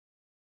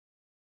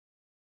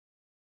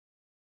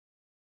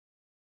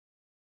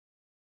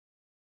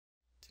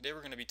Today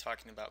we're going to be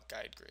talking about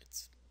guide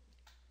grids.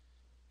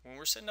 When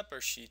we're setting up our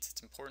sheets,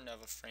 it's important to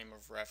have a frame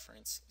of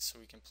reference so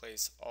we can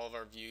place all of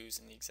our views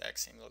in the exact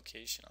same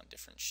location on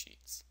different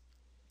sheets.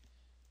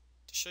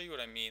 To show you what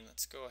I mean,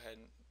 let's go ahead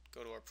and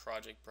go to our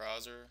project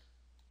browser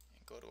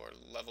and go to our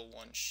level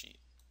 1 sheet.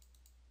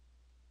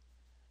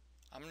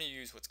 I'm going to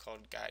use what's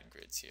called guide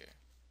grids here.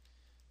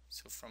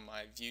 So from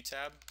my view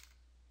tab,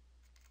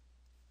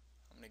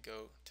 I'm going to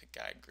go to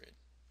guide grid.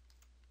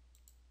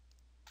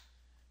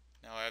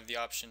 Now I have the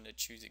option to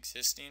choose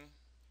existing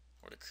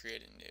or to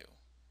create a new.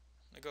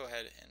 I'm going to go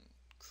ahead and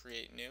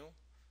create new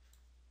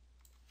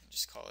and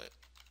just call it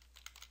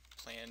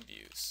plan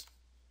views.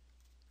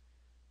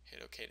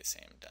 Hit OK to say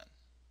I'm done.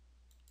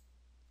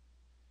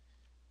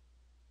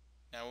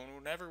 Now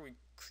whenever we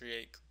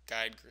create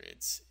guide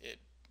grids, it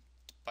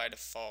by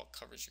default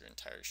covers your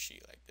entire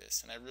sheet like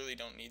this, and I really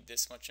don't need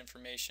this much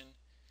information,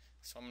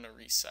 so I'm going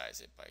to resize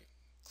it by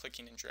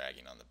clicking and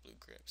dragging on the blue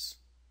grips.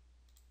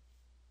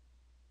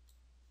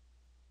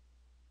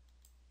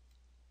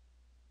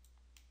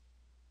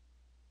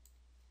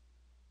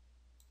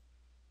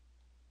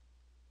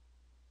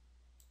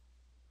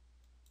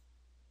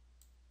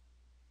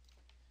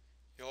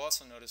 You'll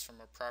also notice from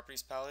our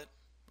properties palette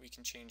we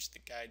can change the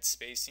guide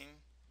spacing.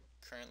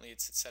 Currently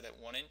it's set at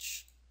 1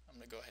 inch. I'm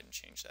going to go ahead and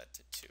change that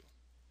to 2.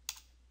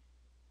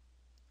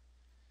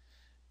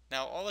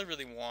 Now all I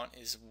really want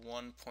is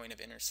one point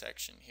of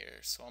intersection here,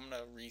 so I'm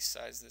going to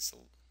resize this,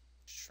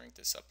 shrink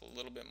this up a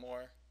little bit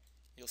more.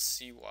 You'll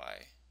see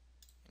why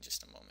in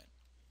just a moment.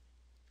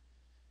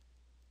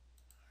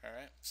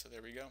 Alright, so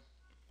there we go.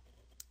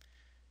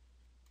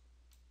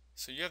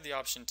 So you have the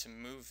option to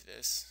move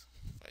this.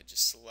 If I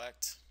just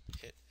select,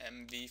 hit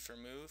MV for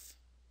move,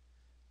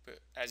 but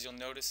as you'll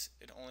notice,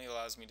 it only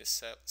allows me to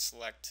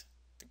select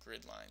the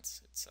grid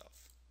lines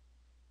itself.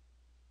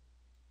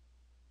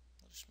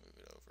 I'll just move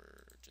it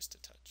over just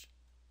a touch.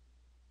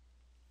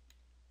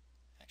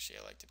 Actually,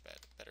 I liked it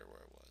better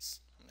where it was.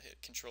 I'm going to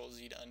hit Control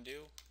Z to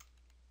undo.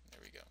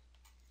 There we go.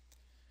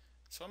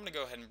 So I'm going to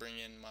go ahead and bring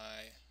in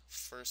my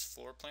first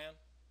floor plan.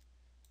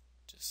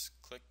 Just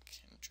click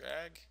and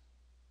drag.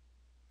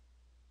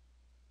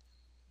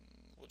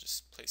 And we'll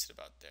just place it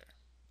about there.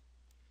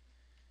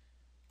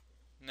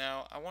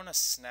 Now I want to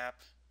snap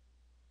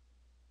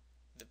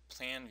the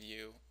plan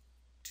view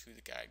to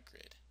the guide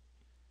grid.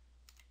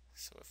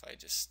 So if I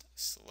just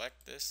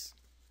select this,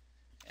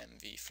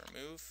 MV for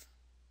move,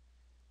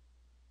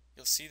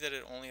 you'll see that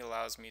it only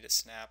allows me to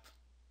snap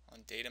on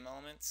datum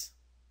elements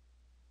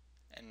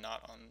and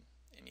not on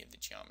any of the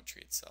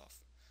geometry itself.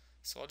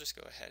 So I'll just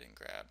go ahead and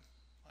grab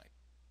my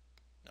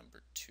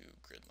number 2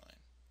 grid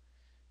line,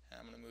 and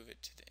I'm going to move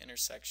it to the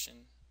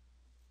intersection,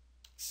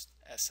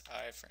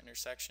 SI for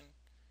intersection,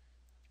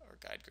 or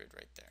guide grid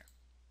right there.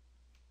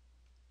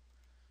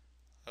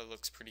 That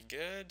looks pretty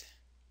good.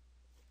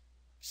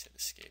 Just hit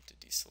escape to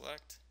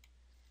deselect.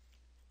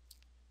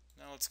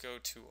 Now let's go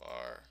to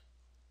our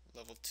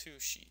level 2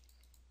 sheet.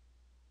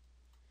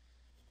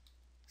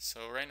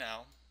 So right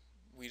now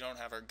we don't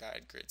have our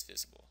guide grids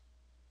visible.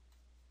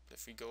 But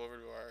if we go over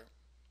to our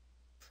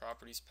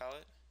properties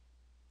palette,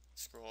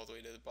 scroll all the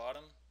way to the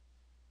bottom,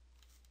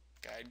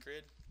 guide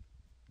grid,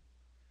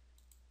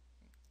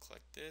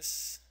 click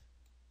this,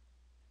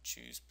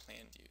 choose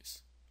plan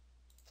views,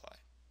 apply.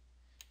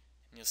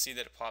 And you'll see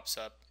that it pops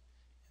up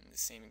in the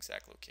same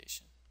exact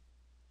location.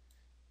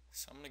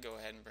 So I'm going to go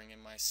ahead and bring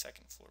in my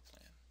second floor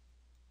plan.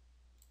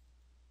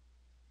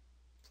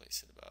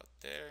 Place it about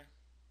there.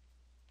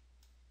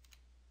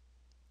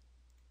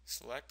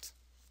 Select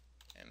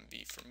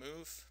MV for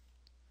move.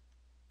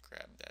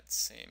 Grab that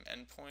same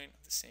endpoint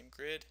of the same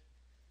grid.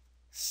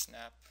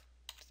 Snap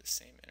to the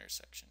same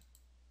intersection.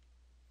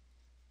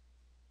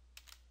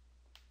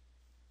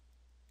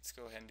 Let's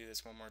go ahead and do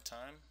this one more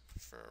time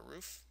for a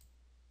roof.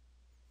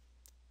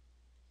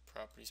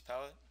 Properties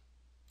palette,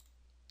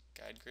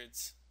 guide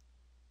grids,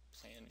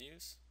 plan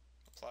views,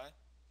 apply,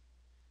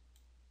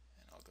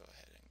 and I'll go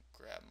ahead and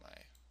grab my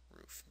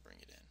roof and bring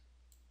it in.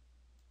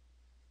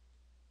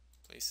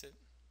 Place it,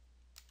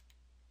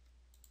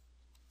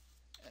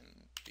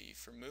 MB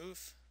for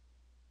move,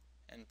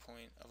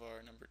 endpoint of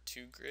our number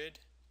 2 grid,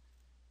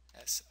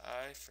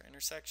 SI for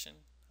intersection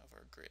of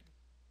our grid,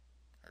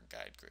 our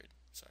guide grid,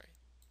 sorry.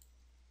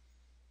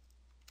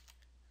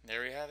 And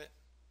there we have it.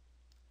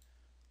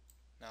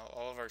 Now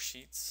all of our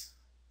sheets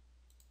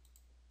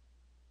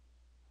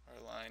are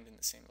aligned in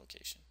the same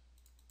location.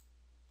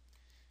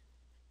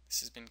 This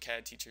has been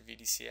CAD Teacher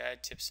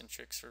VDCI Tips and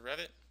Tricks for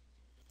Revit.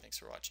 Thanks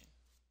for watching.